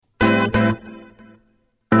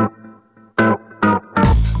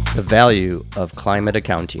The Value of Climate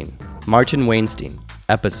Accounting. Martin Weinstein,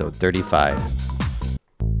 Episode 35.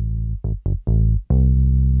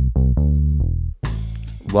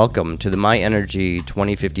 Welcome to the My Energy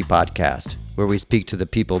 2050 podcast, where we speak to the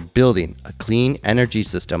people building a clean energy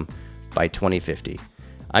system by 2050.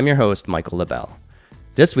 I'm your host, Michael LaBelle.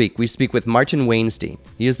 This week, we speak with Martin Weinstein.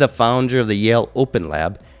 He is the founder of the Yale Open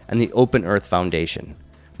Lab and the Open Earth Foundation.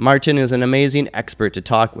 Martin is an amazing expert to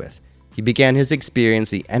talk with. He began his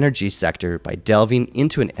experience in the energy sector by delving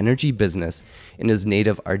into an energy business in his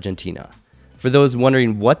native Argentina. For those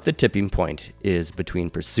wondering what the tipping point is between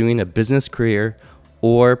pursuing a business career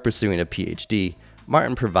or pursuing a PhD,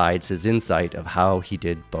 Martin provides his insight of how he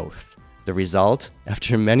did both. The result,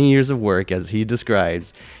 after many years of work, as he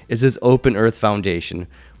describes, is his Open Earth Foundation,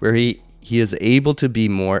 where he is able to be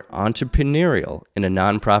more entrepreneurial in a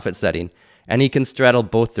nonprofit setting, and he can straddle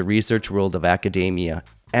both the research world of academia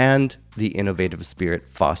and the innovative spirit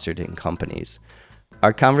fostered in companies.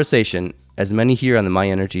 Our conversation, as many here on the My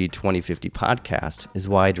Energy 2050 podcast, is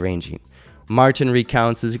wide-ranging. Martin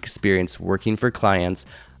recounts his experience working for clients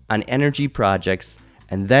on energy projects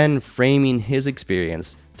and then framing his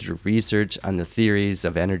experience through research on the theories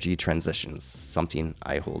of energy transitions, something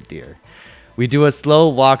I hold dear. We do a slow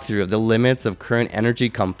walkthrough of the limits of current energy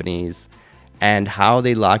companies and how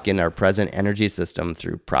they lock in our present energy system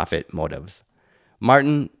through profit motives.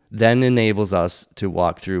 Martin then enables us to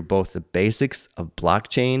walk through both the basics of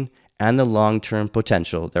blockchain and the long-term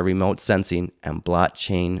potential that remote sensing and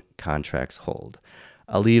blockchain contracts hold.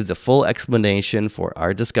 I'll leave the full explanation for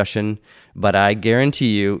our discussion, but I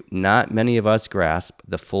guarantee you not many of us grasp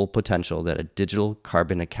the full potential that a digital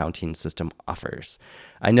carbon accounting system offers.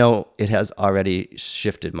 I know it has already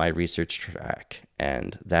shifted my research track,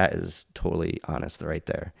 and that is totally honest right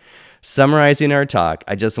there. Summarizing our talk,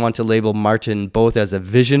 I just want to label Martin both as a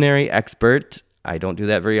visionary expert, I don't do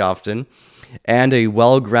that very often, and a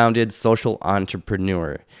well-grounded social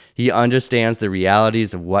entrepreneur. He understands the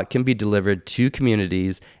realities of what can be delivered to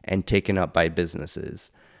communities and taken up by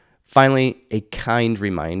businesses. Finally, a kind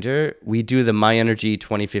reminder, we do the My Energy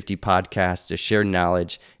 2050 podcast to share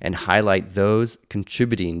knowledge and highlight those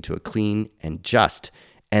contributing to a clean and just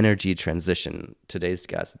energy transition. Today's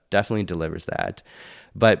guest definitely delivers that.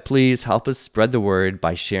 But please help us spread the word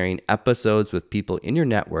by sharing episodes with people in your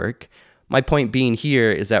network. My point being here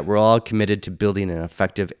is that we're all committed to building an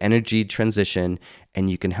effective energy transition, and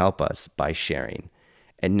you can help us by sharing.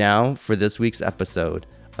 And now for this week's episode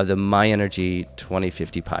of the My Energy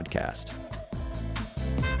 2050 podcast.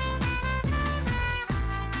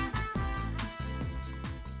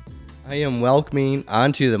 I am welcoming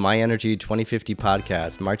onto the My Energy 2050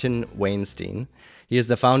 podcast Martin Weinstein. He is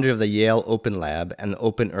the founder of the Yale Open Lab and the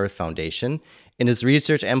Open Earth Foundation. In his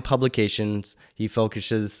research and publications, he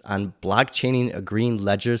focuses on blockchaining a green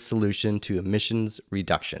ledger solution to emissions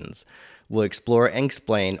reductions. We'll explore and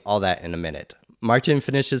explain all that in a minute. Martin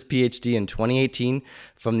finished his PhD in 2018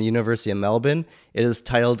 from the University of Melbourne. It is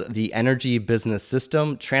titled The Energy Business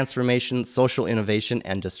System, Transformation, Social Innovation,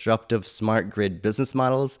 and Disruptive Smart Grid Business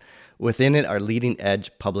Models. Within it are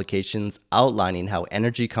leading-edge publications outlining how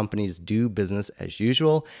energy companies do business as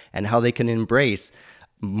usual and how they can embrace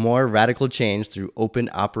more radical change through open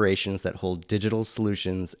operations that hold digital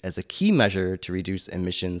solutions as a key measure to reduce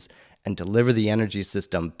emissions and deliver the energy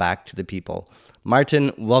system back to the people.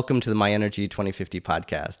 Martin, welcome to the My Energy 2050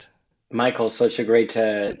 podcast. Michael, such a great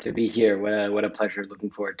to be here. What a pleasure. Looking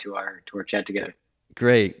forward to our chat together.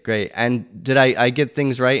 Great. And did I get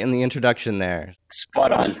things right in the introduction there?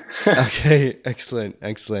 Spot on. Okay, excellent.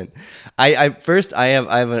 I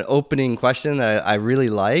have an opening question that I really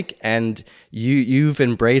like, and you've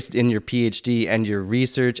embraced in your PhD and your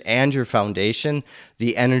research and your foundation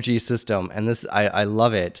the energy system, and this I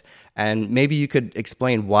love it. And maybe you could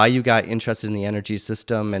explain why you got interested in the energy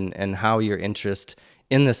system and how your interest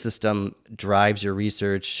in the system drives your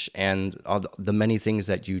research and all the many things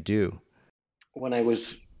that you do. When I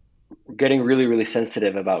was getting really, really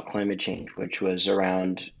sensitive about climate change, which was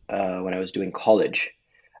around when I was doing college,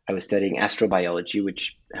 I was studying astrobiology,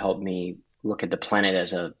 which helped me look at the planet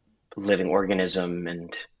as a living organism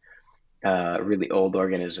and a really old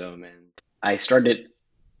organism. And I started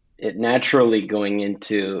it naturally going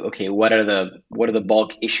into, okay, what are the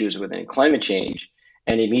bulk issues within climate change?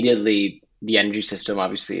 And immediately the energy system,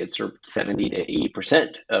 obviously it's sort of 70 to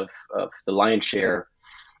 80% of the lion's share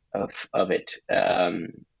of it,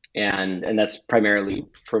 and that's primarily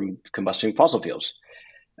from combusting fossil fuels.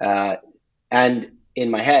 And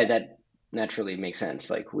in my head, that naturally makes sense.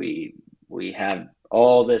 Like we have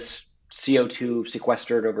all this CO2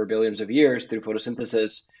 sequestered over billions of years through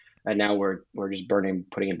photosynthesis, and now we're just putting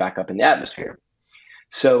it back up in the atmosphere.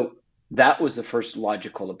 So that was the first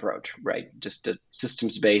logical approach, right? Just a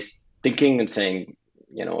systems based thinking and saying,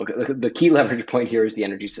 the key leverage point here is the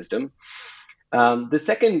energy system. The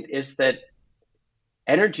second is that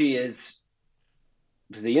energy is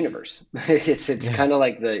the universe. It's Yeah. kind of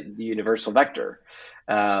like the universal vector.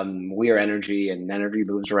 We are energy, and energy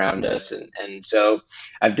moves around us, and so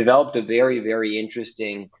I've developed a very very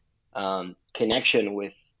interesting connection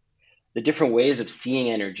with the different ways of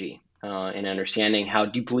seeing energy and understanding how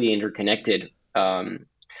deeply interconnected,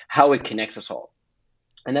 how it connects us all.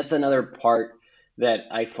 And that's another part that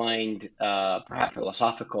I find perhaps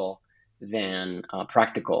philosophical than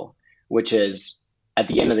practical, which is at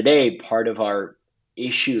the end of the day, part of our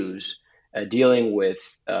issues dealing with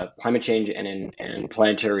climate change and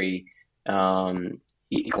planetary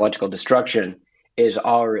ecological destruction is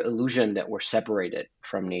our illusion that we're separated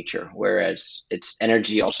from nature, whereas it's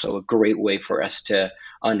energy also a great way for us to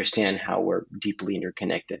understand how we're deeply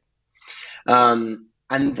interconnected.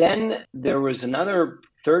 And then there was another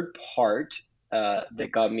third part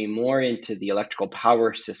that got me more into the electrical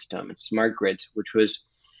power system and smart grids, which was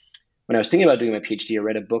when I was thinking about doing my PhD. I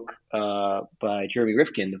read a book by Jeremy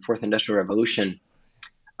Rifkin, The Fourth Industrial Revolution,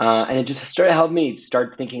 and it just started helping me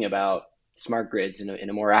start thinking about smart grids in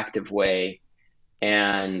a more active way.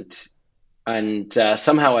 And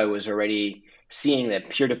somehow I was already seeing that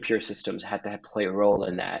peer-to-peer systems had to play a role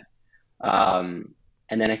in that. And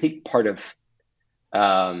then I think part of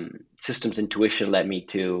systems intuition led me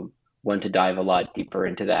to want to dive a lot deeper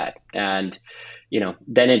into that. And,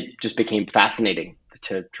 then it just became fascinating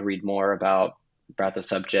to read more about the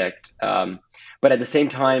subject. But at the same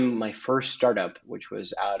time, my first startup, which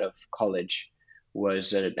was out of college,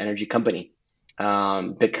 was an energy company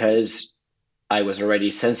because I was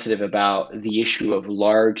already sensitive about the issue of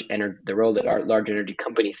the role that our large energy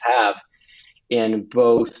companies have in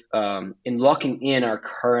both in locking in our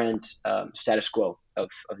current status quo of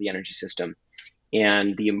the energy system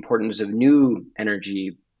and the importance of new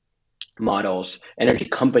energy models, energy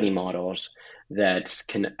company models that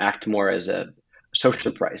can act more as a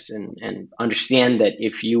social price and understand that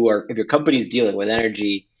if your company is dealing with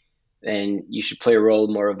energy, then you should play a role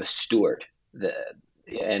more of a steward.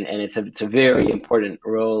 And it's a very important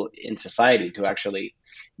role in society to actually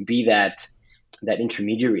be that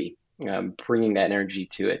intermediary, bringing that energy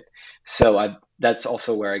to it. So that's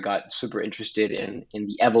also where I got super interested in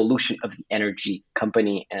the evolution of the energy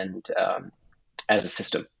company and as a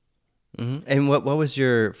system. And what was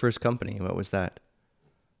your first company? What was that?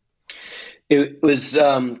 It was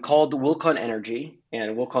called Wilcon Energy,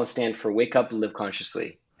 and Wilcon stand for Wake Up, Live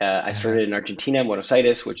Consciously. I Uh-huh. started in Argentina, Buenos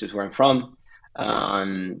Aires, which is where I'm from.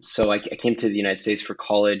 So I came to the United States for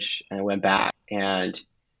college, and I went back. And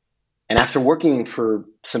after working for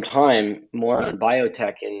some time more on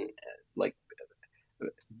biotech and like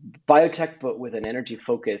biotech, but with an energy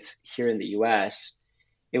focus here in the U.S.,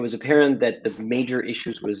 it was apparent that the major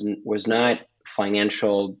issues was not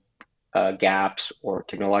financial gaps or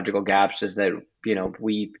technological gaps. Is that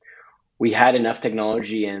we had enough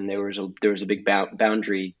technology and there was a big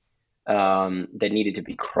boundary that needed to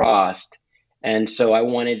be crossed, and so I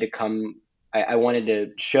wanted to come. I wanted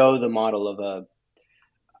to show the model of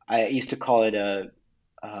I used to call it a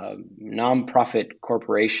nonprofit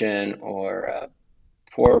corporation or a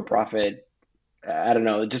for-profit. I don't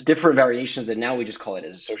know, just different variations. And now we just call it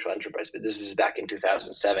as a social enterprise. But this was back in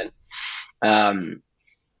 2007, um,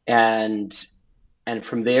 and and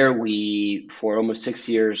from there, we for almost 6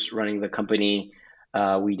 years running the company,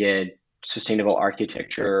 we did sustainable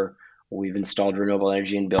architecture. We've installed renewable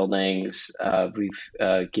energy in buildings.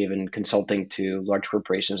 We've given consulting to large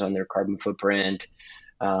corporations on their carbon footprint.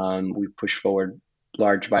 We've pushed forward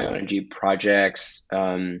large bioenergy projects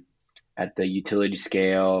at the utility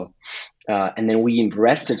scale. And then we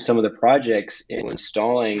invested some of the projects in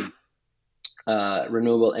installing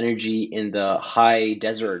renewable energy in the high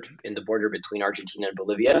desert in the border between Argentina and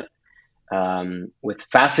Bolivia, with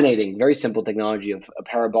fascinating, very simple technology of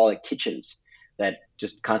parabolic kitchens that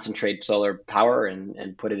just concentrate solar power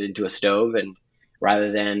and put it into a stove. And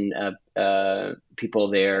rather than people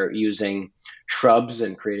there using shrubs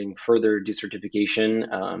and creating further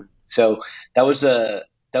desertification. So that was a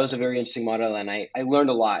very interesting model, and I learned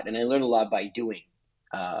a lot, and I learned a lot by doing.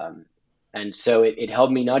 Um, and so it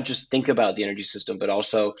helped me not just think about the energy system, but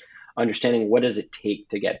also understanding what does it take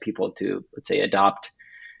to get people to, let's say, adopt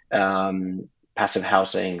passive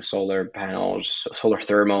housing, solar panels, solar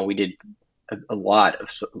thermal. We did a lot of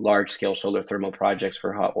large scale solar thermal projects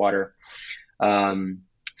for hot water.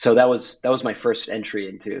 So that was my first entry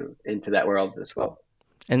into that world as well.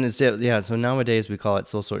 And it's, yeah, so nowadays we call it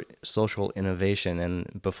social innovation.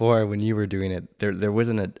 And before, when you were doing it, there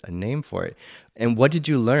wasn't a name for it. And what did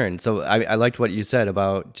you learn? So I liked what you said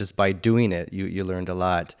about just by doing it, you learned a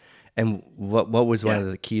lot. And what was one Yeah. of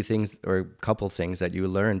the key things or a couple things that you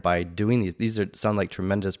learned by doing these? These sound like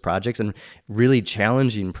tremendous projects and really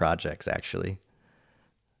challenging projects, actually.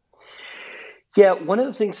 Yeah, one of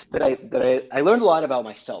the things that I learned a lot about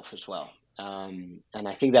myself as well, and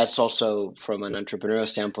I think that's also from an entrepreneurial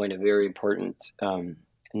standpoint a very important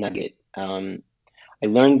nugget. I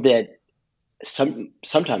learned that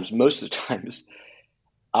sometimes, most of the times,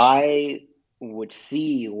 I would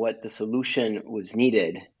see what the solution was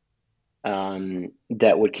needed,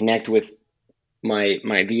 that would connect with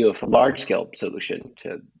my view of a large scale solution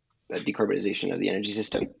to decarbonization of the energy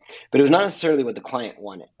system, but it was not necessarily what the client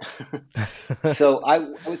wanted. So I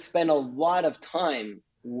would spend a lot of time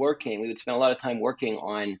working. We would spend a lot of time working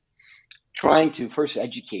on trying to first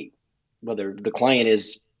educate, whether the client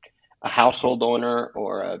is a household owner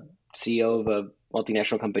or a CEO of a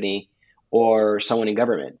multinational company or someone in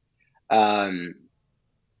government. Um,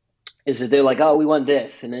 is that they're like, oh, we want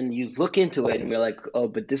this, and then you look into it, and we're like, oh,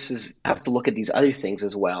 but this is I have to look at these other things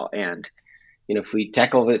as well, and if we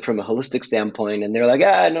tackle it from a holistic standpoint, and they're like,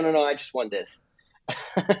 no, no, no, I just want this,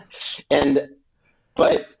 and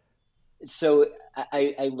but so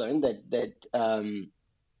I learned that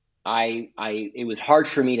I it was hard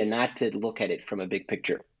for me to not to look at it from a big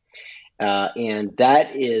picture, and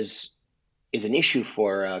that is an issue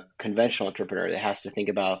for a conventional entrepreneur that has to think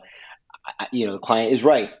about, the client is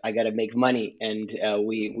right. I got to make money, and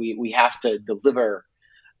we have to deliver.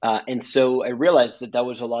 And so I realized that that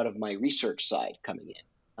was a lot of my research side coming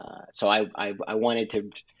in. So I wanted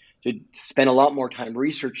to spend a lot more time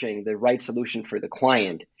researching the right solution for the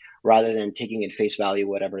client rather than taking at face value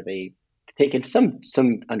whatever they take. And some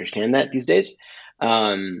understand that these days.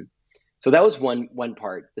 Um, so that was one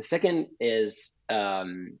part. The second is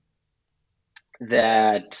that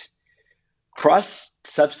cross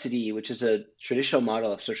subsidy, which is a traditional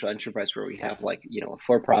model of social enterprise where we have like a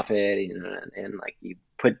for profit, and like you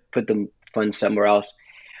put the funds somewhere else,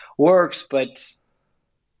 works, but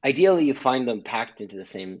ideally you find them packed into the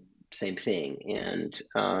same thing, and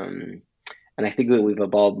I think that we've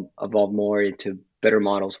evolved more into better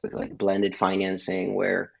models with like blended financing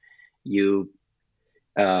where you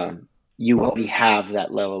uh, you already have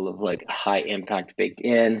that level of like high impact baked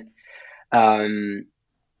in. Um,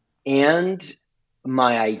 and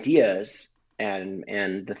my ideas and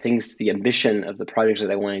the ambition of the projects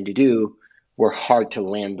that I wanted to do were hard to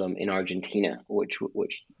land them in Argentina, which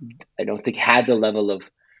I don't think had the level of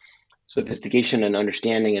sophistication and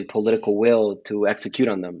understanding and political will to execute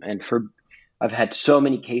on them. And I've had so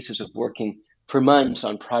many cases of working for months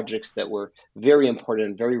on projects that were very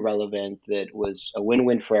important, very relevant, that was a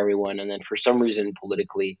win-win for everyone, and then for some reason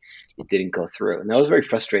politically it didn't go through, and that was very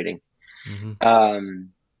frustrating. Hmm. Um,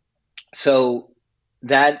 so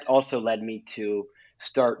that also led me to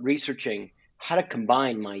start researching how to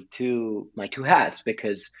combine my two hats,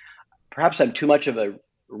 because perhaps I'm too much of a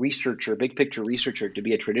researcher, big picture researcher, to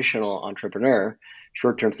be a traditional entrepreneur,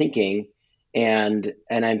 short term thinking, and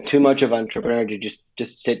I'm too much of an entrepreneur to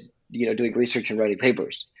just sit doing research and writing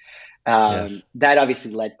papers. Yes. That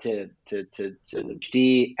obviously led to the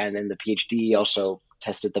PhD, and then the PhD also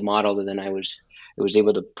tested the model that then I was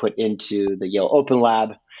able to put into the Yale Open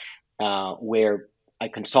Lab, where I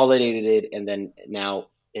consolidated it, and then now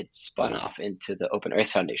it's spun off into the Open Earth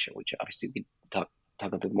Foundation, which obviously we talk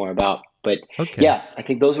a bit more about. But Okay. yeah, I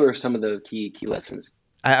think those were some of the key lessons.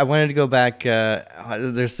 I wanted to go back.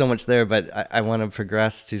 There's so much there, but I want to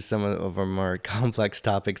progress to some of our more complex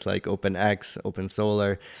topics like OpenX, Open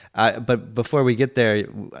Solar. But before we get there,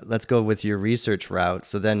 let's go with your research route.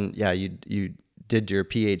 So then, yeah, you did your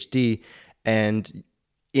PhD, and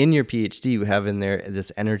in your PhD, you have in there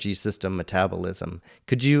this energy system metabolism.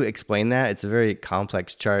 Could you explain that? It's a very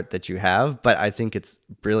complex chart that you have, but I think it's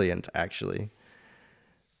brilliant, actually.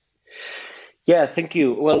 Yeah, thank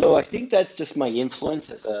you. Well, no, I think that's just my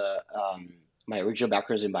influence as my original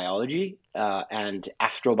background is in biology, and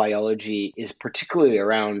astrobiology is particularly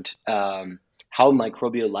around how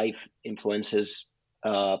microbial life influences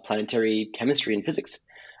planetary chemistry and physics.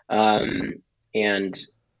 Um, and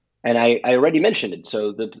I already mentioned it.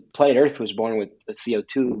 So the planet Earth was born with a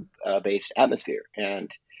CO2 based atmosphere,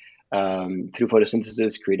 and through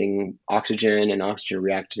photosynthesis, creating oxygen, and oxygen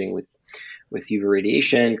reacting with UV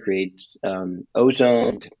radiation creates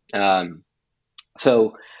ozone. Um,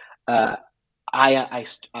 so uh,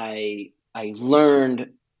 I learned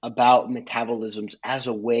about metabolisms as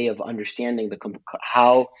a way of understanding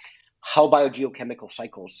how biogeochemical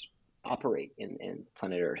cycles operate in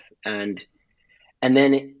planet Earth. And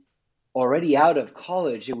then already out of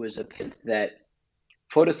college, it was apparent that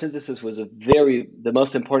photosynthesis was the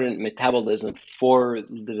most important metabolism for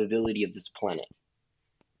livability of this planet.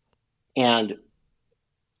 And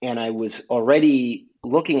I was already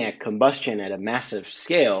looking at combustion at a massive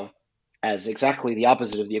scale as exactly the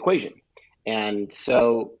opposite of the equation. And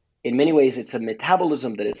so in many ways, it's a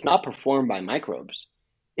metabolism that is not performed by microbes.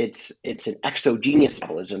 It's an exogenous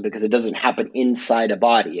metabolism because it doesn't happen inside a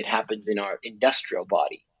body. It happens in our industrial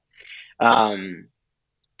body. And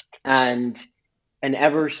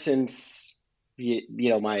ever since my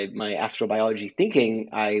astrobiology thinking,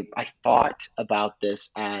 I thought about this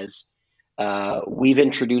as we've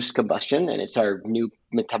introduced combustion, and it's our new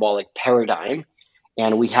metabolic paradigm,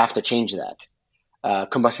 and we have to change that.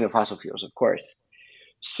 Combustion of fossil fuels, of course.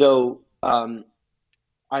 So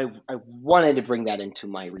I wanted to bring that into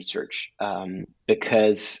my research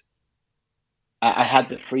because I had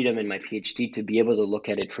the freedom in my PhD to be able to look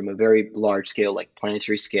at it from a very large scale, like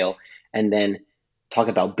planetary scale, and then talk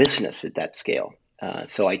about business at that scale.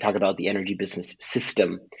 So I talk about the energy business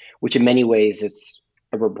system, which in many ways it's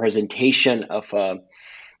a representation of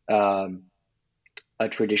a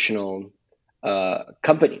traditional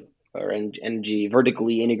company or energy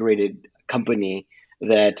vertically integrated company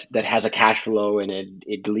that has a cash flow, and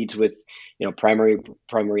it leads with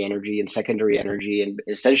primary energy and secondary energy, and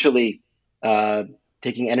essentially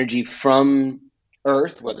taking energy from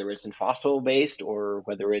Earth, whether it's in fossil based or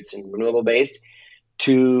whether it's in renewable based,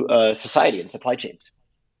 to society and supply chains,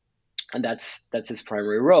 and that's its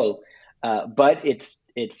primary role. But its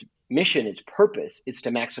mission, its purpose, is to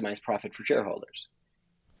maximize profit for shareholders.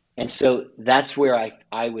 And so that's where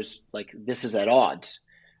I was like, this is at odds,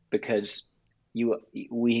 because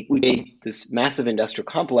we made this massive industrial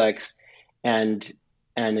complex and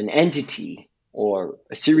an entity or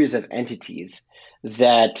a series of entities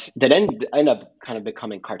that end up kind of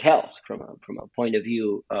becoming cartels from a point of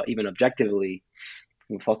view, even objectively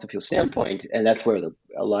from a fossil fuel standpoint. And that's where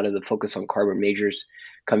a lot of the focus on carbon majors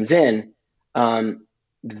comes in.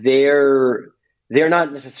 They're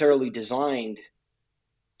not necessarily designed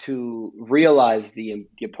to realize the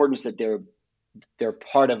importance that they're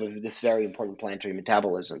part of this very important planetary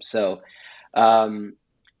metabolism. So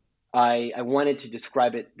I wanted to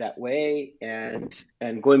describe it that way, and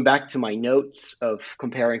going back to my notes of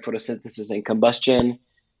comparing photosynthesis and combustion,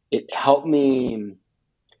 it helped me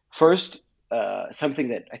first something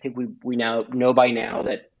that I think we now know by now,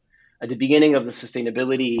 that at the beginning of the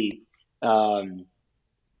sustainability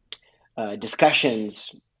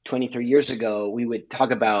discussions 23 years ago, we would talk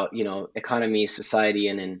about economy, society,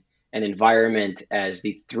 and an environment as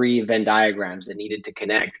these three Venn diagrams that needed to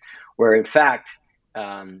connect, where in fact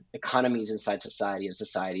economy is inside society and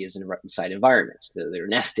society is inside environments. They're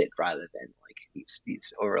nested rather than like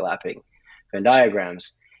these overlapping Venn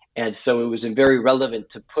diagrams. And so it was very relevant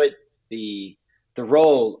to put the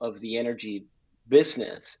role of the energy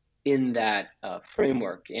business in that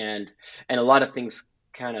framework, and a lot of things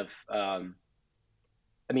kind of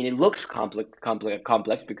it looks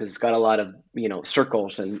complex because it's got a lot of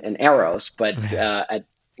circles and arrows, but at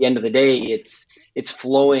the end of the day, it's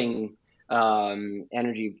flowing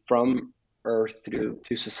energy from Earth through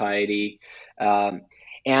to society.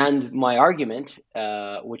 And my argument,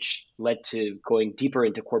 which led to going deeper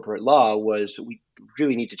into corporate law, was we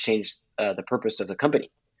really need to change the purpose of the company,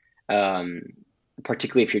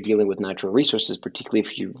 particularly if you're dealing with natural resources, particularly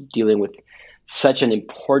if you're dealing with such an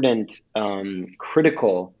important,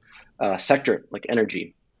 critical sector like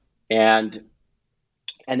energy. And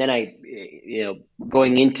then I,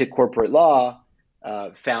 going into corporate law,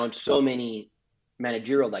 found so many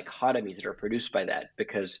managerial dichotomies that are produced by that.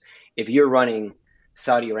 Because if you're running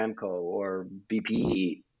Saudi Aramco or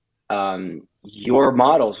BP, your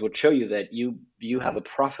models would show you that you have a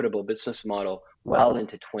profitable business model well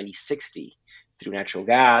into 2060 through natural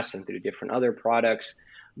gas and through different other products,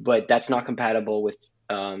 but that's not compatible with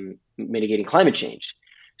mitigating climate change.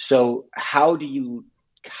 So how do you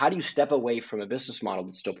step away from a business model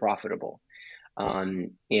that's still profitable?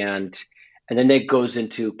 And then that goes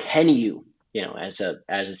into, can you, as a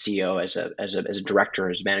CEO, as a director,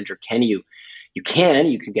 as a manager, can you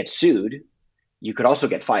can get sued. You could also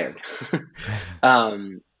get fired.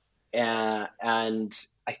 And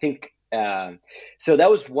I think so.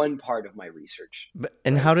 That was one part of my research.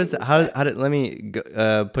 And how did let me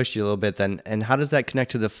push you a little bit then? And how does that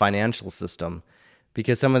connect to the financial system?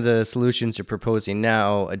 Because some of the solutions you're proposing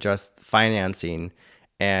now address financing,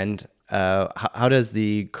 and how does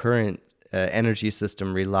the current energy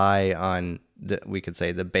system rely on we could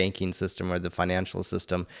say the banking system or the financial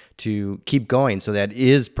system to keep going so that it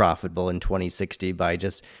is profitable in 2060 by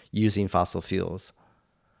just using fossil fuels?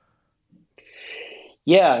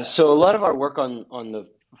 Yeah, so a lot of our work on the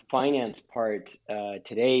finance part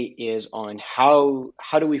today is on how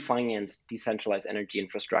do we finance decentralized energy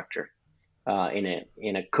infrastructure in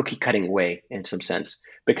a cookie cutting way in some sense,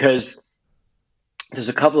 because there's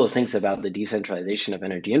a couple of things about the decentralization of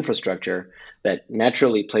energy infrastructure that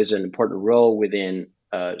naturally plays an important role within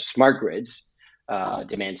smart grids,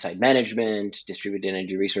 demand side management, distributed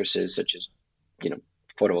energy resources such as, you know,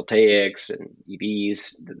 photovoltaics and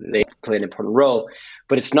EVs. They play an important role,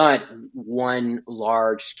 but it's not one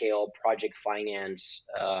large scale project finance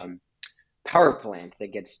power plant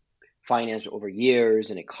that gets financed over years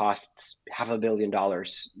and it costs $500 million.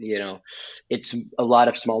 You know, it's a lot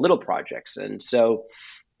of small little projects, and so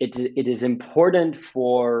it is important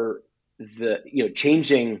for the, you know,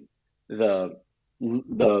 changing the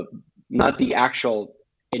not the actual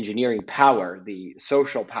engineering power, the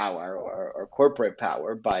social power or corporate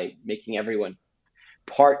power, by making everyone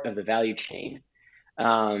part of the value chain,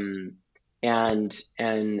 um, and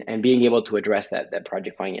being able to address that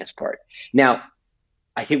project finance part. Now,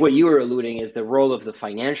 I think what you were alluding is the role of the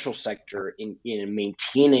financial sector in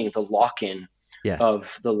maintaining the lock-in Yes.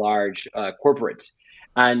 of the large corporates,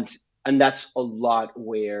 and that's a lot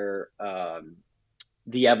where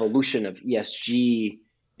the evolution of ESG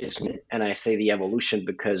is, and I say the evolution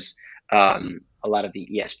because a lot of the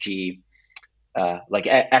ESG, like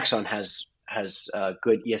Exxon has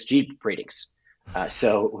good ESG ratings.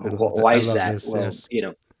 So why I is love that? this. Well, Yes. you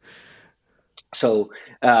know, so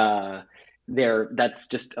there, that's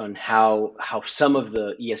just on how some of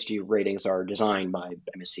the ESG ratings are designed by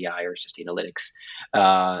MSCI or Sustainalytics,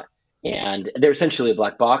 and they're essentially a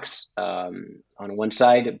black box on one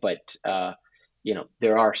side, but you know,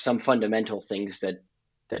 there are some fundamental things that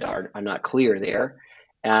are not clear there.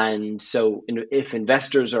 And so if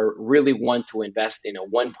investors are really want to invest in a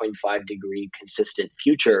 1.5 degree consistent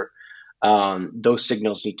future, those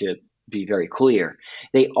signals need to be very clear.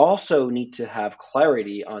 They also need to have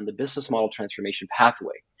clarity on the business model transformation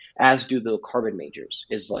pathway, as do the carbon majors.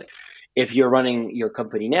 Is like, if you're running your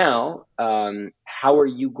company now, how are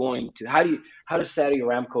you going to, how does Saudi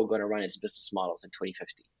Aramco going to run its business models in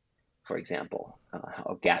 2050, for example,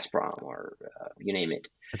 of Gazprom or you name it?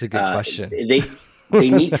 That's a good question. They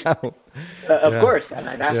need, Now. of Yeah. course, and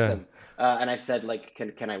I've asked Yeah. them, and I've said, like,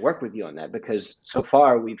 can I work with you on that? Because so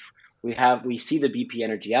far we see the BP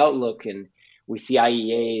Energy Outlook and we see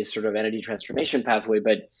IEA's sort of energy transformation pathway,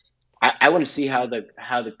 but I want to see how the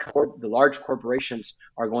large corporations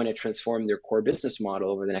are going to transform their core business model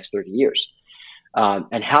over the next 30 years,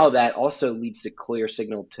 and how that also leads to clear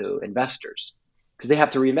signal to investors because they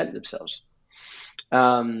have to reinvent themselves.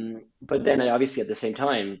 But then obviously at the same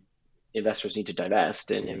time, investors need to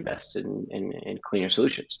divest and invest in cleaner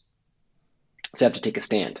solutions. So they have to take a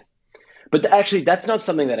stand. But actually, that's not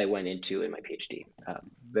something that I went into in my PhD.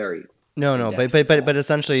 Very No, in no, depth with that. but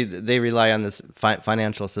essentially they rely on this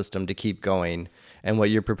financial system to keep going, and what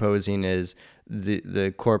you're proposing is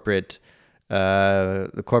the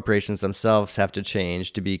corporations themselves have to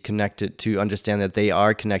change to be connected, to understand that they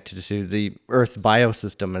are connected to the Earth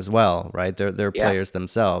biosystem as well, right? They're Yeah, players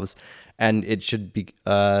themselves, and it should be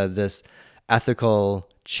this ethical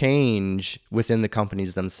change within the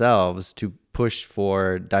companies themselves to push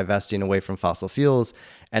for divesting away from fossil fuels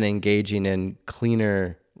and engaging in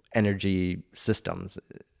cleaner energy systems.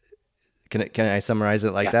 Can I summarize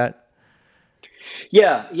it like yeah, that?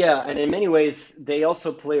 yeah. And in many ways, they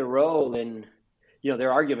also play a role in, you know,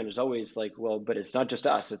 their argument is always like, well, but it's not just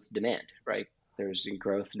us; it's demand, right? There's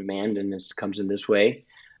growth, demand, and this comes in this way.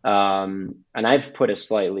 And I've put a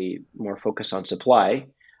slightly more focus on supply,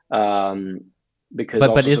 um, because But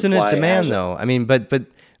also isn't it supply has demand a, though? I mean, but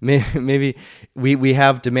maybe we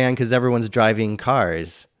have demand because everyone's driving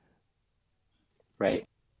cars, right,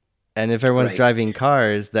 and if everyone's right. driving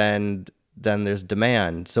cars, then there's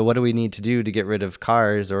demand. So what do we need to do to get rid of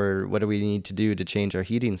cars, or what do we need to do to change our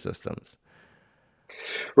heating systems?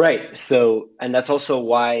 Right. So, and that's also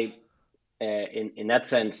why, in that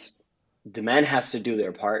sense, demand has to do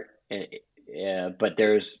their part, but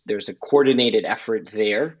there's a coordinated effort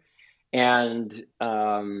there, and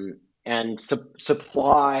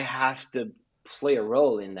supply has to play a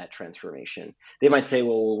role in that transformation. They might say,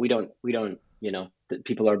 well, we don't, you know, that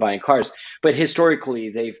people are buying cars, but historically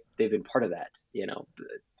they've been part of that. You know,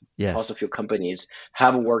 fossil Yes. fuel companies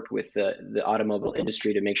have worked with the automobile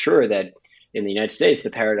industry to make sure that in the United States, the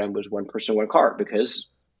paradigm was one person, one car because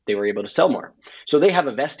they were able to sell more. So they have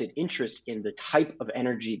a vested interest in the type of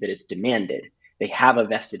energy that is demanded. They have a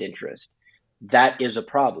vested interest. that is a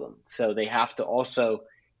problem. So they have to also,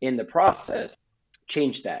 in the process,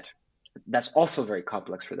 change that. That's also very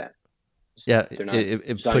complex for them. Yeah, They're not it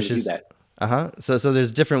designed to do pushes. that. Uh-huh. So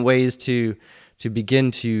there's different ways to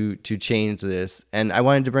begin to change this. And I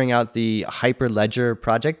wanted to bring out the Hyperledger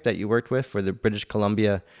project that you worked with for the British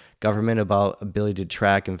Columbia government about ability to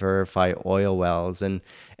track and verify oil wells. And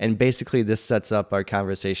basically this sets up our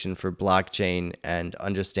conversation for blockchain and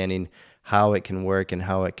understanding how it can work and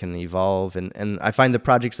how it can evolve. And I find the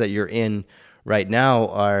projects that you're in right now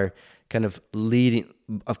are kind of leading,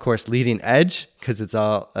 of course, leading edge because it's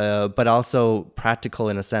all, but also practical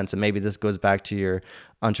in a sense. And maybe this goes back to your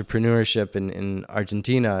entrepreneurship in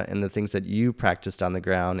Argentina and the things that you practiced on the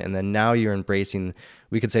ground. And then now you're embracing,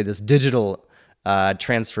 we could say, this digital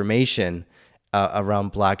transformation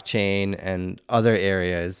around blockchain and other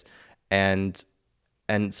areas. And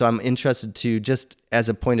so I'm interested to, just as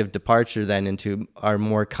a point of departure then into our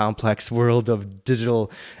more complex world of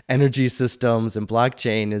digital energy systems and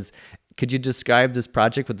blockchain, is could you describe this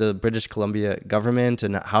project with the British Columbia government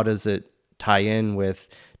and how does it tie in with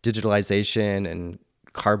digitalization and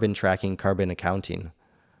carbon tracking, carbon accounting?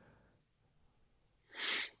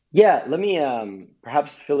 Yeah, let me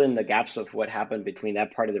perhaps fill in the gaps of what happened between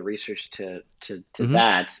that part of the research to Mm-hmm.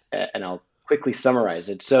 that, and I'll quickly summarize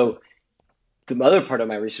it. So the other part of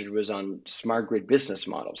my research was on smart grid business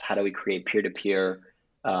models. How do we create peer-to-peer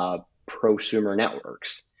prosumer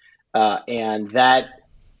networks? And that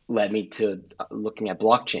led me to looking at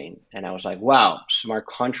blockchain. And I was like, wow, smart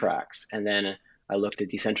contracts. And then I looked at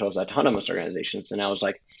decentralized autonomous organizations and I was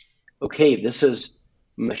like, okay, this is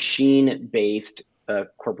machine-based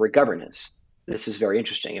corporate governance. This is very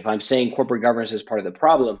interesting. If I'm saying corporate governance is part of the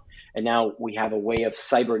problem, and now we have a way of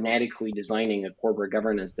cybernetically designing a corporate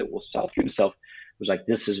governance that will solve itself, it was like,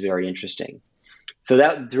 this is very interesting. So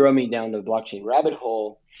that drove me down the blockchain rabbit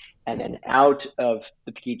hole. And then out of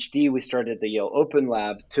the PhD, we started the Yale Open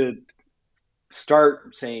Lab to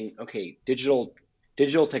start saying, okay, digital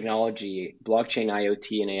technology, blockchain,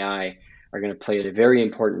 IoT, and AI are going to play a very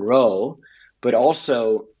important role. But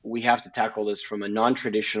also, we have to tackle this from a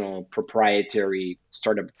non-traditional proprietary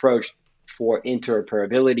startup approach for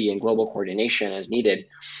interoperability and global coordination as needed.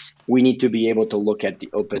 We need to be able to look at the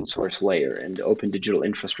open source layer and the open digital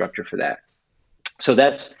infrastructure for that. So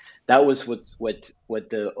that was what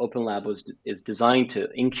the Open Lab is designed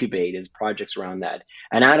to incubate, is projects around that.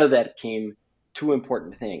 And out of that came two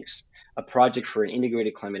important things: a project for an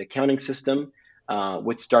integrated climate accounting system,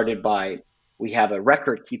 which started by, we have a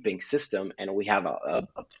record keeping system and we have a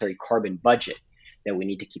carbon budget that we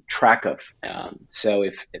need to keep track of. So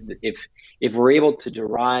if we're able to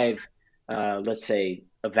derive, let's say,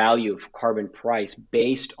 a value of carbon price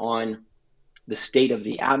based on the state of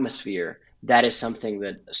the atmosphere, that is something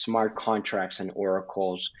that smart contracts and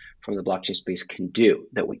oracles from the blockchain space can do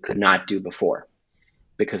that we could not do before,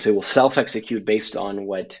 because it will self-execute based on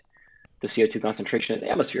what the CO2 concentration in the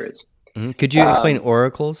atmosphere is. Mm-hmm. Could you explain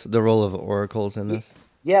oracles, the role of oracles in this?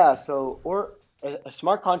 Yeah, so or a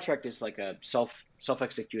smart contract is like a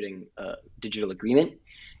self-executing digital agreement,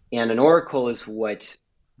 and an oracle is what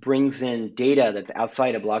brings in data that's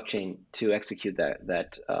outside of blockchain to execute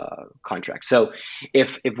that contract. So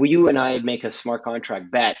if you and I make a smart contract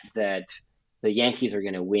bet that the Yankees are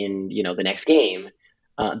going to win, the next game,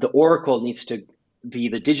 the oracle needs to be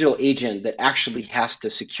the digital agent that actually has to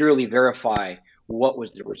securely verify what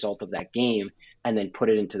was the result of that game and then put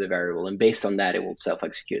it into the variable. And based on that, it will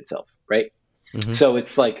self-execute itself, right? Mm-hmm. So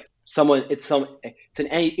it's like it's an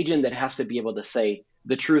agent that has to be able to say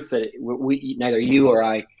the truth that we neither you or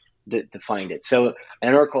I defined it. So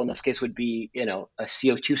an oracle in this case would be, a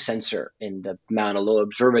CO2 sensor in the Mauna Loa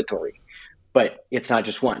Observatory, but it's not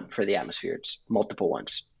just one for the atmosphere; it's multiple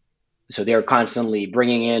ones. So they're constantly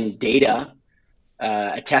bringing in data,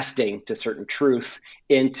 attesting to certain truth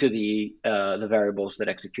into the variables that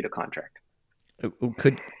execute a contract.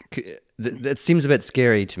 Could that seems a bit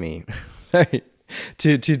scary to me. Sorry.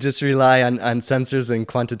 To just rely on sensors and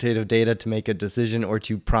quantitative data to make a decision or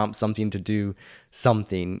to prompt something to do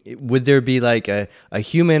something. Would there be like a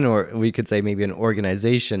human, or we could say maybe an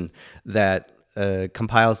organization that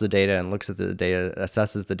compiles the data and looks at the data,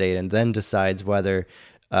 assesses the data, and then decides whether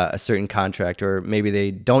a certain contract, or maybe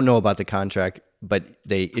they don't know about the contract, but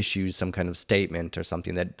they issue some kind of statement or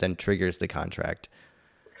something that then triggers the contract?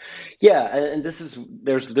 Yeah, and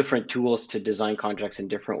there's different tools to design contracts in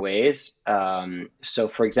different ways. So,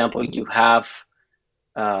 for example, you have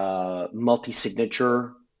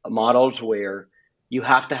multi-signature models where you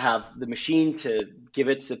have to have the machine to give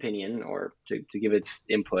its opinion or to give its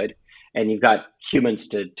input, and you've got humans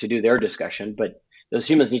to do their discussion, but those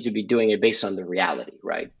humans need to be doing it based on the reality,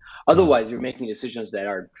 right? Otherwise, you're making decisions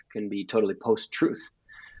that can be totally post-truth.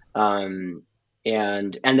 And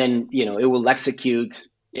then it will execute.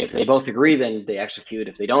 If they both agree, then they execute.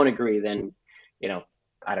 If they don't agree, then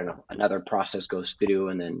I don't know, another process goes through,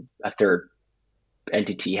 and then a third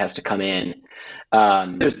entity has to come in.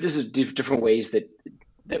 This is different ways that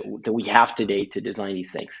we have today to design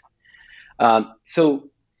these things. So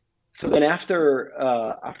then after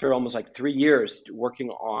almost like 3 years working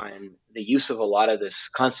on the use of a lot of this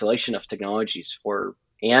constellation of technologies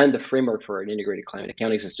and the framework for an integrated climate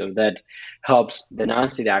accounting system that helps the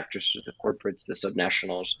non-state actors, the corporates, the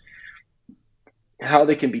subnationals, how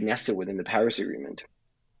they can be nested within the Paris Agreement.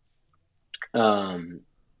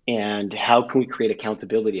 And how can we create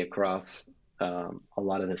accountability across a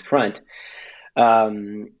lot of this front?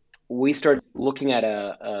 We started looking at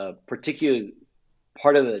a particular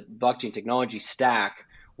part of the blockchain technology stack,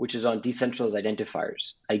 which is on decentralized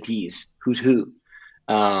identifiers, IDs, who's who.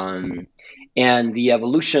 And the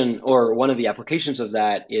evolution, or one of the applications of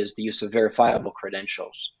that, is the use of verifiable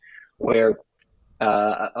credentials, where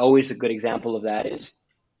always a good example of that is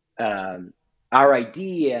our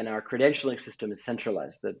ID and our credentialing system is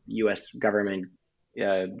centralized. The US government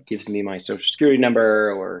gives me my social security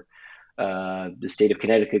number, or the state of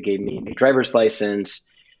Connecticut gave me a driver's license,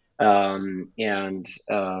 and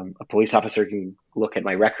a police officer can look at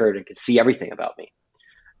my record and can see everything about me.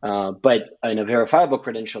 But in a verifiable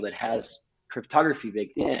credential that has cryptography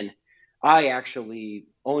baked in, I actually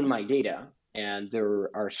own my data, and there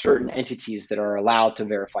are certain entities that are allowed to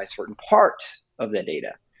verify certain part of that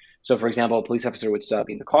data. So, for example, a police officer would stop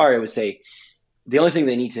me in the car. It would say, the only thing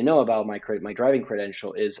they need to know about my driving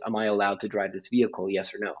credential is, am I allowed to drive this vehicle,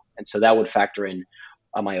 yes or no? And so that would factor in,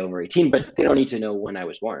 am I over 18? But they don't need to know when I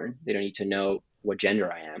was born. They don't need to know what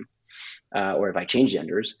gender I am, or if I change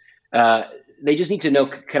genders. They just need to know,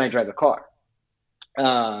 can I drive a car?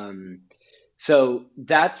 So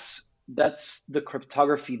that's the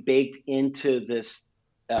cryptography baked into this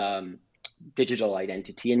digital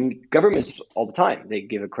identity. And governments all the time, they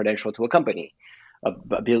give a credential to a company,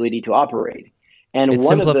 ability to operate. And it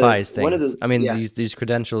simplifies things. These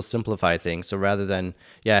credentials simplify things. So rather than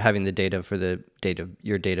having the data for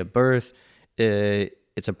your date of birth,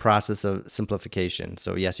 it's a process of simplification.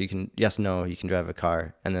 So no, you can drive a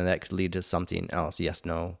car, and then that could lead to something else. Yes,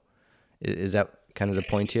 no. Is that kind of the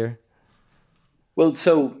point here? Well,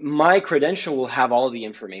 so my credential will have all the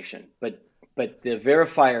information, but the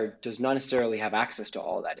verifier does not necessarily have access to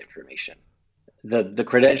all that information. The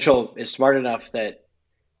credential is smart enough that,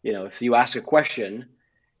 if you ask a question,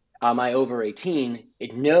 am I over 18?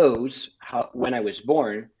 It knows when I was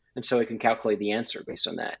born, and so it can calculate the answer based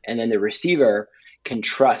on that. And then the receiver can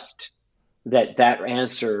trust that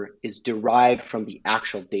answer is derived from the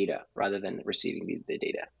actual data rather than receiving the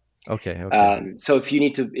data. Okay. So if you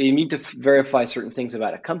need to verify certain things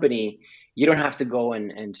about a company, you don't have to go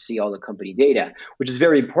and see all the company data, which is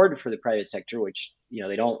very important for the private sector, which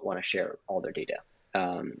they don't want to share all their data.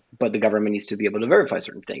 But the government needs to be able to verify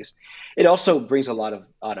certain things. It also brings a lot of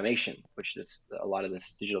automation, which a lot of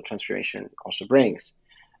this digital transformation also brings.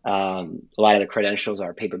 A lot of the credentials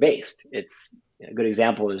are paper-based. It's a good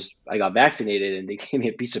example is I got vaccinated and they gave me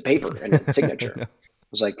a piece of paper and a signature. I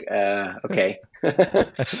was like, okay,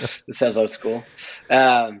 this sounds old school.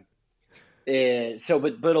 But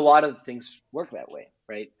a lot of things work that way,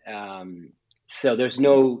 right? So there's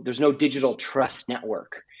no digital trust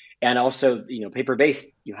network. And also,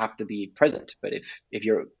 paper-based, you have to be present. But if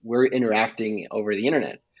we're interacting over the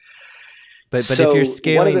internet. But if you're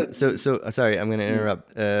scaling, so sorry, I'm going to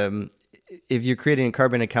interrupt. If you're creating a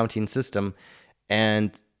carbon accounting system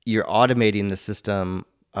and you're automating the system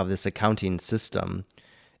of this accounting system,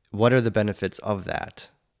 what are the benefits of that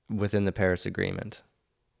within the Paris Agreement?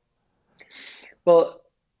 Well,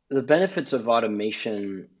 the benefits of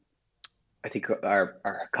automation, I think, are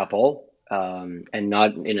a couple. And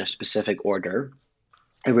not in a specific order.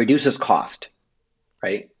 It reduces cost,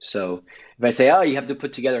 right? So if I say, you have to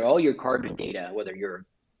put together all your carbon data, whether you're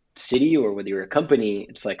a city or whether you're a company,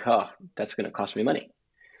 it's like, that's going to cost me money.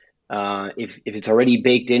 If it's already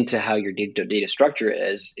baked into how your data structure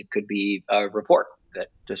is, it could be a report that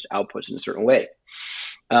just outputs in a certain way.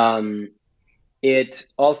 It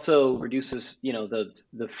also reduces,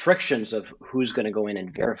 the frictions of who's going to go in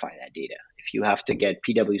and verify that data. If you have to get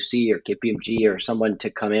PwC or KPMG or someone to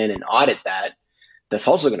come in and audit that, that's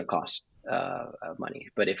also going to cost money.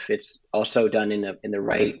 But if it's also done in the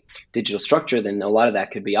right digital structure, then a lot of that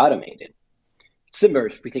could be automated. Similar,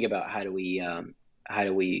 if we think about how do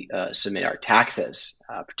we submit our taxes,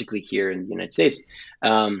 particularly here in the United States.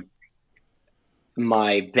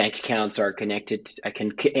 My bank accounts are connected. I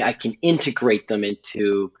can integrate them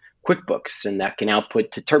into QuickBooks, and that can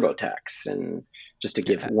output to TurboTax. And just to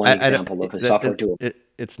give one I don't, example of a software tool.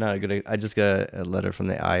 it's not a good. I just got a letter from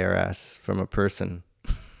the IRS from a person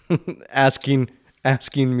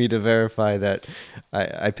asking me to verify that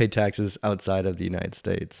I pay taxes outside of the United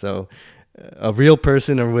States. So a real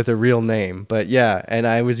person or with a real name. But yeah, and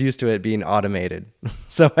I was used to it being automated.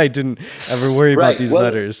 So I didn't ever worry about Right. these Well,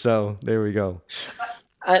 letters. So there we go.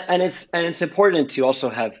 and it's important to also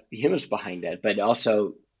have humans behind it, but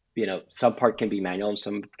also, some part can be manual and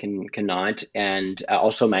some cannot, and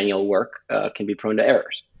also manual work can be prone to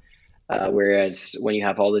errors. Whereas when you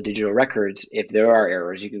have all the digital records, if there are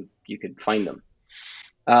errors, you can find them.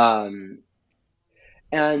 Um,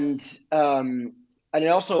 and and it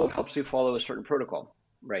also helps you follow a certain protocol,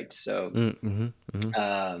 right? So Mm-hmm,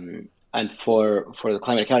 mm-hmm. and for the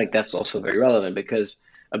climate accounting, that's also very relevant because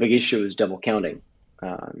a big issue is double counting,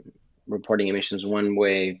 um, reporting emissions one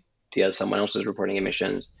way, the other someone else is reporting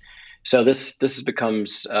emissions. So this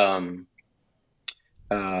becomes um,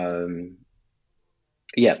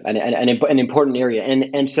 yeah, an important area.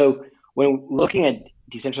 And so when looking at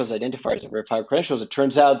decentralized identifiers and verifiable credentials, it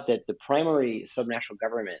turns out that the primary subnational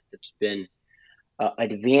government that's been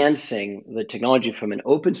advancing the technology from an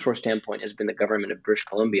open source standpoint has been the government of British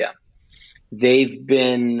Columbia. They've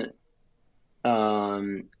been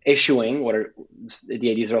issuing what are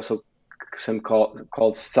the ideas are also some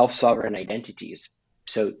called self-sovereign identities.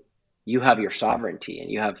 So you have your sovereignty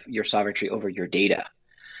and you have your sovereignty over your data.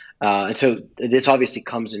 And so this obviously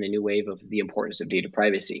comes in a new wave of the importance of data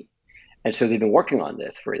privacy. And so they've been working on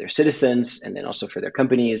this for their citizens and then also for their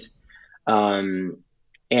companies. Um,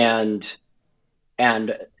 and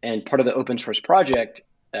and part of the open source project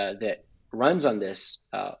that runs on this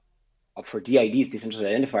for DIDs, decentralized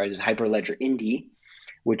identifiers, is Hyperledger Indy,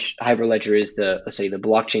 which Hyperledger is let's say the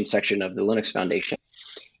blockchain section of the Linux Foundation.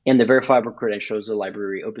 And the verifiable credential is a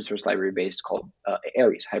library, open source library based called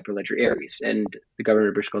Aries, Hyperledger Aries. And the government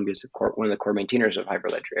of British Columbia is one of the core maintainers of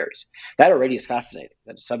Hyperledger Aries. That already is fascinating.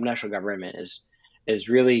 That a subnational government is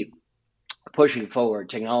really pushing forward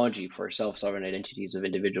technology for self-sovereign identities of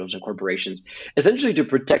individuals and corporations, essentially to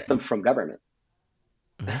protect them from government.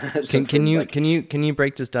 So Can you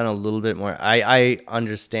break this down a little bit more? I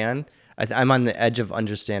understand. I'm on the edge of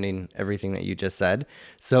understanding everything that you just said.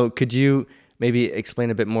 So could you maybe explain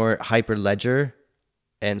a bit more Hyperledger?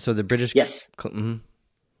 And so the British. Yes. Mm-hmm.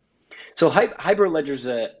 So Hyperledger is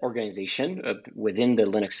an organization within the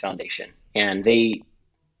Linux Foundation, and they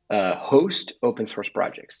host open source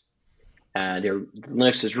projects.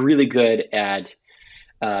 Linux is really good at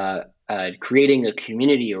creating a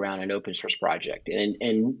community around an open source project,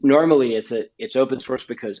 and normally it's open source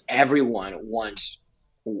because everyone wants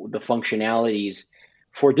the functionalities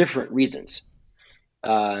for different reasons.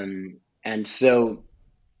 And so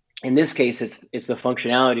in this case, it's the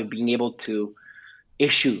functionality of being able to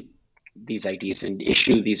issue these IDs and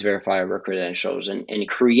issue these verifiable credentials and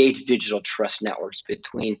create digital trust networks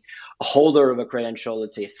between a holder of a credential,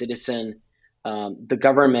 let's say a citizen, the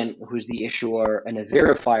government, who's the issuer, and a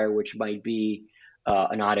verifier, which might be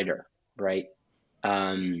an auditor, right?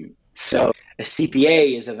 So a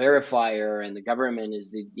CPA is a verifier, and the government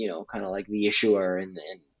is the kind of like the issuer, and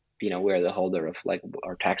we're the holder of like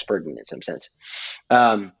our tax burden in some sense.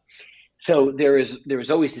 So there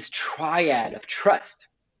is always this triad of trust.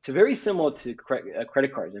 It's very similar to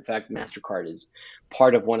credit cards. In fact, MasterCard is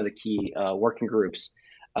part of one of the key working groups.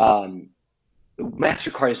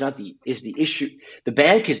 MasterCard is the issue. The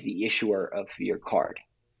bank is the issuer of your card,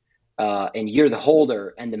 and you're the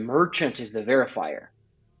holder, and the merchant is the verifier,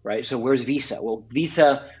 right? So where's Visa? Well,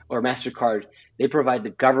 Visa or MasterCard, they provide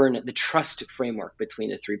the trust framework between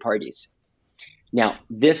the three parties. Now,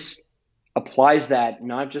 this applies that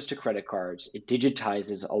not just to credit cards. It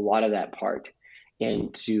digitizes a lot of that part,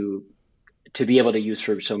 and to be able to use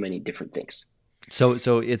for so many different things. So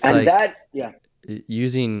it's and like that, yeah.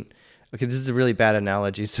 using. Okay, this is a really bad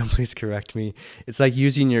analogy, so please correct me. It's like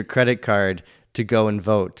using your credit card to go and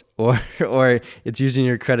vote, or it's using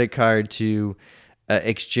your credit card to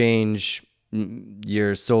exchange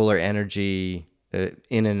your solar energy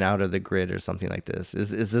in and out of the grid or something like this.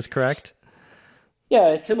 Is this correct? Yeah,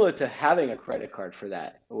 it's similar to having a credit card for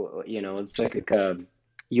that. It's like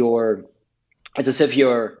it's as if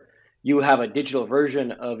you have a digital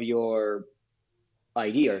version of your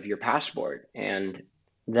ID or of your passport, and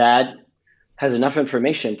that has enough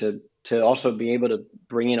information to also be able to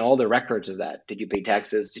bring in all the records of that. Did you pay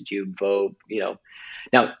taxes? Did you vote?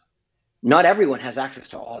 Now, not everyone has access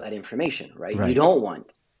to all that information, right? You don't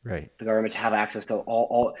want the government to have access to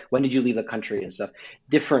all when did you leave the country and stuff.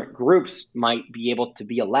 Different groups might be able to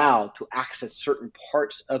be allowed to access certain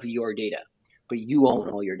parts of your data. but you own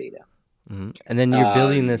all your data. Mm-hmm. And then you're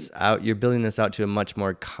building this out. You're building this out to a much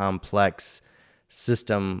more complex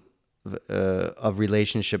system of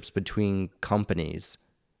relationships between companies.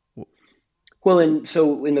 Well,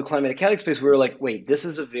 so in the climate accounting space, we were like, wait, this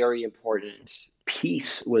is a very important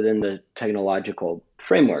piece within the technological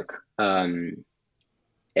framework. Because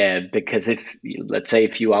let's say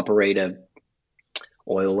if you operate a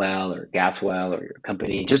oil well or gas well or your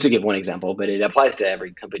company, just to give one example, but it applies to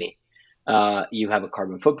every company. You have a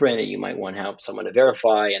carbon footprint and you might want to have someone to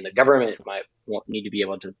verify, and the government might need to be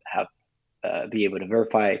able to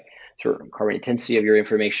verify certain carbon intensity of your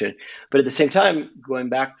information. But at the same time, going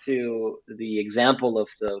back to the example of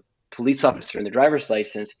the police officer and the driver's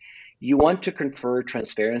license, you want to confer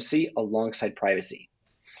transparency alongside privacy.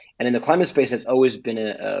 And in the climate space, it's always been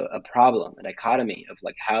a problem, a dichotomy of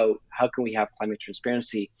like how can we have climate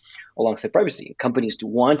transparency alongside privacy? Companies do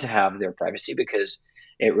want to have their privacy because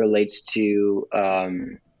it relates to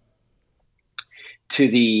their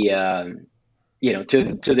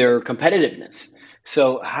competitiveness.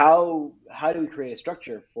 So how do we create a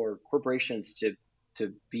structure for corporations to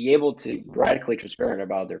be able to radically transparent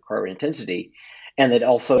about their carbon intensity, and that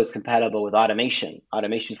also is compatible with automation,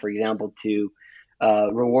 for example, to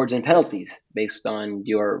rewards and penalties based on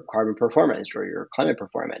your carbon performance or your climate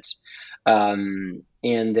performance, and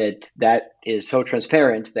that is so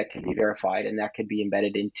transparent that can be verified and that can be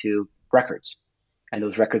embedded into records, and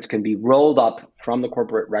those records can be rolled up from the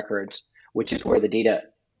corporate records, which is where the data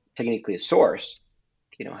technically is sourced.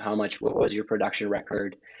 What was your production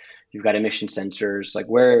record? You've got emission sensors, like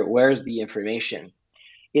where's the information,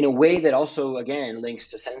 in a way that also again links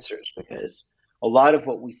to sensors, because a lot of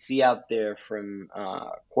what we see out there from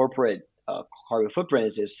corporate carbon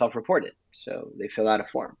footprints is self-reported. So they fill out a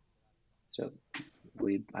form. So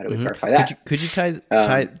how do we verify that? Could you tie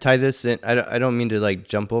this in? I don't mean to like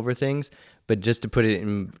jump over things, but just to put it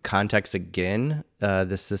in context again,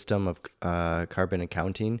 the system of carbon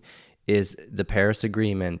accounting is the Paris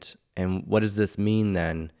Agreement. And what does this mean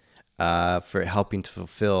then for helping to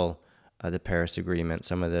fulfill the Paris Agreement,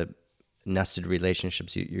 some of the nested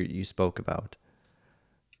relationships you spoke about?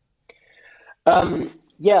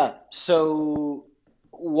 Yeah. So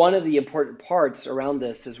one of the important parts around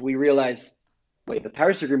this is we realized, the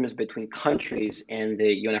Paris Agreement is between countries and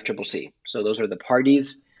the UNFCCC. So those are the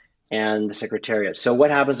parties and the Secretariat. So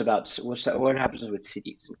what happens with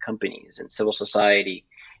cities and companies and civil society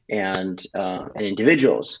and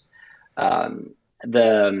individuals? The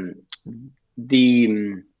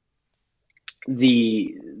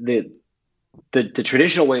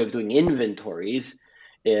traditional way of doing inventories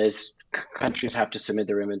is countries have to submit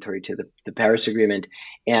their inventory to the Paris Agreement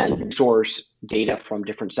and source data from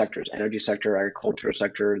different sectors: energy sector, agricultural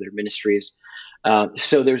sector, their ministries.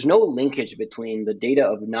 So there's no linkage between the data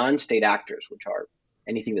of non-state actors, which are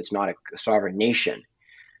anything that's not a sovereign nation,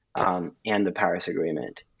 and the Paris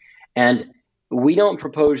Agreement. And we don't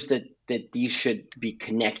propose that these should be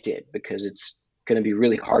connected, because it's going to be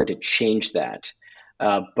really hard to change that.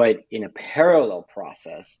 But in a parallel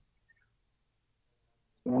process,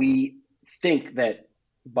 we think that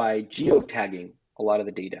by geotagging a lot of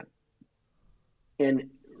the data and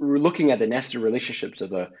we're looking at the nested relationships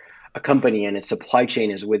of a company and its supply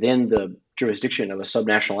chain is within the jurisdiction of a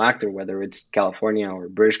subnational actor, whether it's California or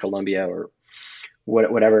British Columbia or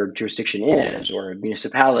whatever jurisdiction is, or a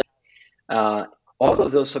municipality, all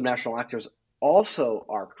of those subnational actors also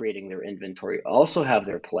are creating their inventory, also have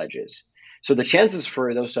their pledges. So the chances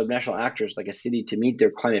for those subnational actors, like a city, to meet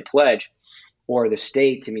their climate pledge, or the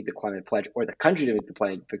state to meet the climate pledge, or the country to meet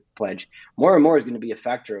the pledge, more and more is going to be a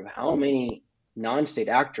factor of how many non-state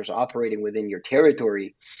actors operating within your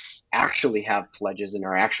territory actually have pledges and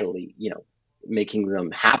are actually, making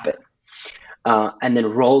them happen, and then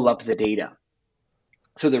roll up the data.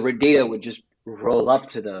 So the data would just roll up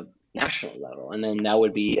to the national level, and then that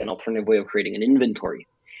would be an alternative way of creating an inventory.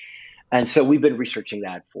 And so we've been researching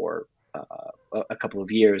that for a couple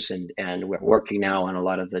of years, and we're working now on a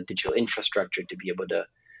lot of the digital infrastructure to be able to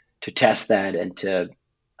test that and to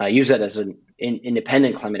use that as an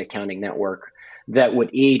independent climate accounting network that would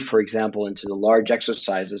aid, for example, into the large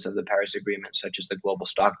exercises of the Paris Agreement, such as the global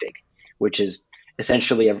stocktake, which is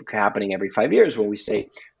essentially happening every 5 years, when we say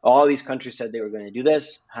all these countries said they were going to do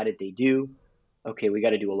this. How did they do? Okay, we got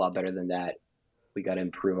to do a lot better than that. We got to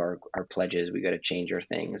improve our pledges. We got to change our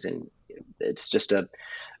things. And it's just a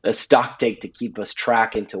stock take to keep us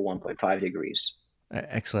track into 1.5 degrees.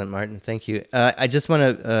 Excellent, Martin. Thank you. I just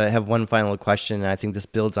want to have one final question, and I think this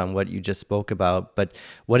builds on what you just spoke about. But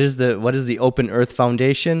what is the Open Earth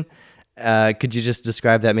Foundation, Could you just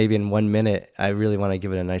describe that maybe in 1 minute? I really want to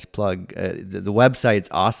give it a nice plug. The website's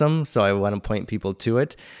awesome, so I want to point people to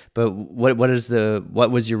it. But what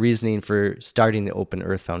was your reasoning for starting the Open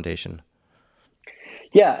Earth Foundation?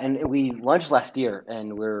 Yeah, and we launched last year,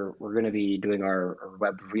 and we're going to be doing our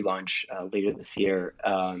web relaunch later this year.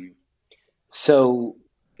 So,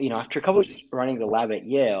 after a couple of years running the lab at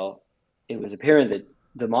Yale, it was apparent that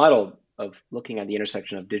the model of looking at the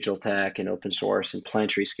intersection of digital tech and open source and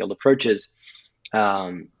planetary scaled approaches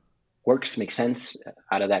works, makes sense.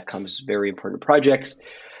 Out of that comes very important projects.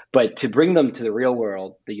 But to bring them to the real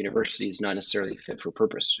world, the university is not necessarily fit for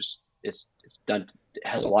purpose. It's done, it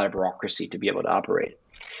has a lot of bureaucracy to be able to operate.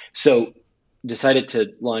 So decided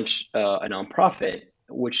to launch a nonprofit,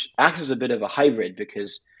 which acts as a bit of a hybrid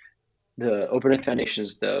because the Open Earth Foundation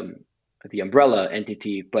is the umbrella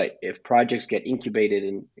entity, but if projects get incubated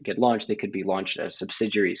and get launched, they could be launched as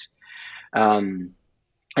subsidiaries. And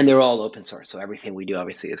they're all open source. So everything we do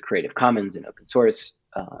obviously is Creative Commons and open source.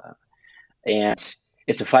 And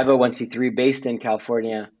it's a 501c3 based in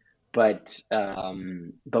California, but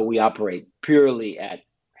we operate purely at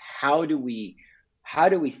how do we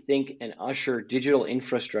think and usher digital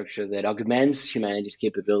infrastructure that augments humanity's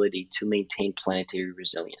capability to maintain planetary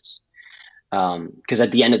resilience. Because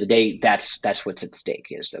at the end of the day, that's what's at stake,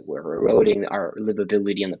 is that we're eroding our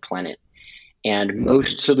livability on the planet. And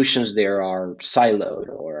most solutions there are siloed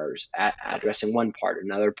or addressing one part or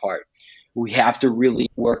another part. We have to really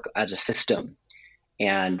work as a system.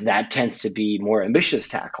 And that tends to be more ambitious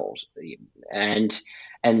tackles. And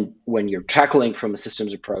when you're tackling from a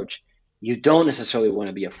systems approach, you don't necessarily want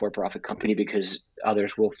to be a for-profit company because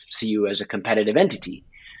others will see you as a competitive entity.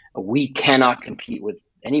 We cannot compete with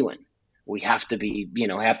anyone. We have to be,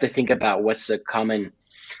 have to think about what's a common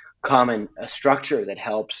structure that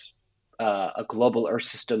helps a global Earth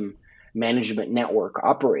system management network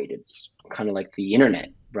operate. It's kind of like the internet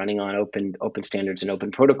running on open standards and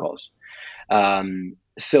open protocols.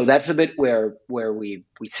 So that's a bit where we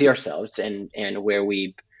see ourselves and where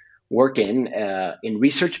we work in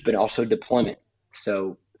research, but also deployment.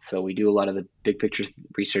 So we do a lot of the big picture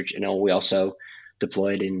research, and we also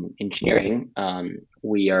deployed in engineering.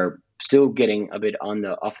 We are still getting a bit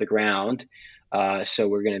off the ground. So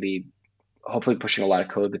we're going to be hopefully pushing a lot of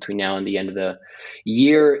code between now and the end of the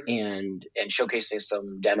year and showcasing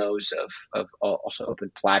some demos of also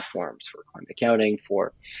open platforms for climate accounting,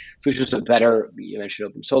 for solutions of better, you mentioned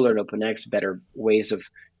Open Solar and OpenX, better ways of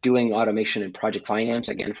doing automation and project finance,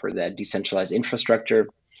 again, for that decentralized infrastructure,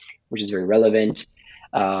 which is very relevant.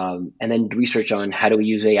 And then research on how do we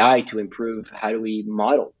use AI to improve, how do we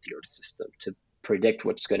model the Earth system to predict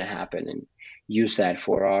what's going to happen and use that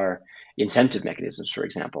for our incentive mechanisms, for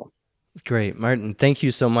example. Great, Martin. Thank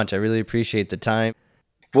you so much. I really appreciate the time.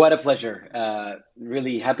 What a pleasure.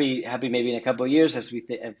 Really happy. Maybe in a couple of years as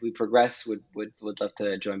we progress, would love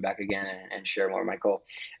to join back again and share more, Michael.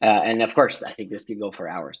 And of course, I think this could go for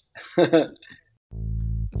hours.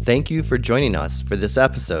 Thank you for joining us for this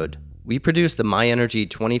episode. We produce the My Energy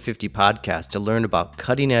 2050 podcast to learn about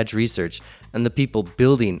cutting-edge research and the people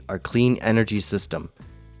building our clean energy system.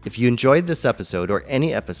 If you enjoyed this episode or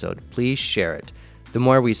any episode, please share it. The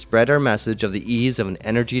more we spread our message of the ease of an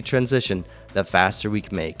energy transition, the faster we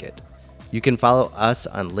can make it. You can follow us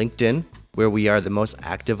on LinkedIn, where we are the most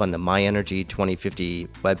active on the My Energy 2050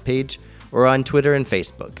 webpage, or on Twitter and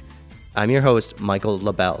Facebook. I'm your host, Michael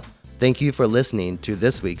LaBelle. Thank you for listening to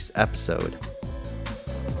this week's episode.